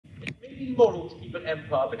immoral to keep an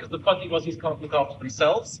empire because the funny wuzzies can't look after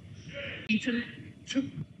themselves. Eton took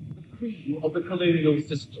the cream of the colonial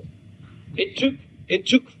system. It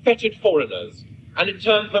took fetid foreigners and it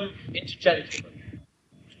turned them into gentlemen.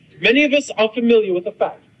 Many of us are familiar with the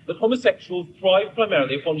fact that homosexuals thrive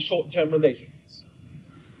primarily upon short-term relations.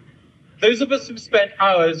 Those of us who've spent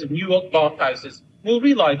hours in New York bathhouses will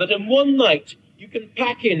realize that in one night you can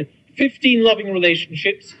pack in 15 loving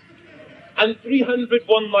relationships and 300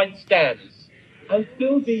 one-night stands and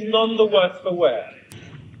still be none the worse for wear.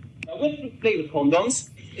 Now, with flavoured condoms,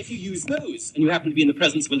 if you use those and you happen to be in the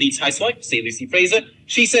presence of a Leeds housewife, say Lucy Frazer,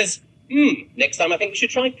 she says, next time I think we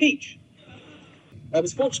should try peach. I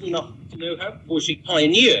was fortunate enough to know her before she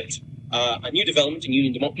pioneered a new development in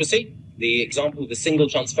union democracy, the example of the single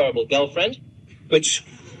transferable girlfriend, which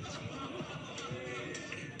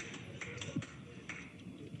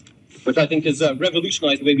I think has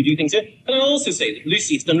revolutionised the way we do things here. And I'll also say that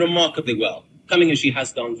Lucy has done remarkably well, coming as she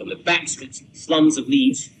has done from the backstreets slums of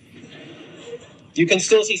Leeds. You can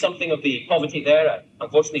still see something of the poverty there.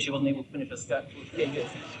 Unfortunately, she wasn't able to finish her skirt.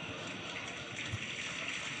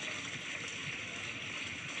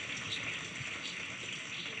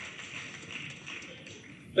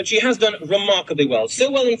 But she has done remarkably well. So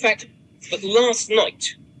well, in fact, that last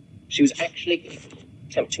night, she was actually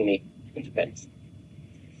tempting me into bed.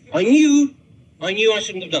 I knew I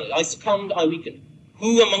shouldn't have done it. I succumbed, I weakened.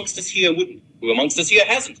 Who amongst us here wouldn't? Who amongst us here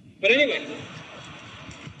hasn't? But anyway.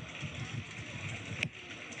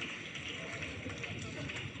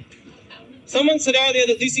 Someone said earlier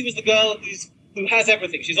that Lucy was the girl who has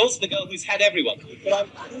everything. She's also the girl who's had everyone. But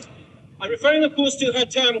I'm referring, of course, to her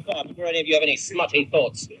term card, before any of you have any smutty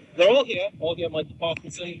thoughts. They're all here at my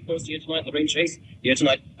department, of course, here tonight, the rain chase, here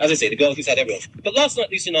tonight. As I say, the girl who's had everyone. But last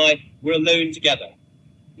night, Lucy and I were alone together.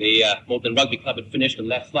 The Malton Rugby Club had finished and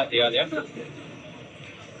left slightly earlier.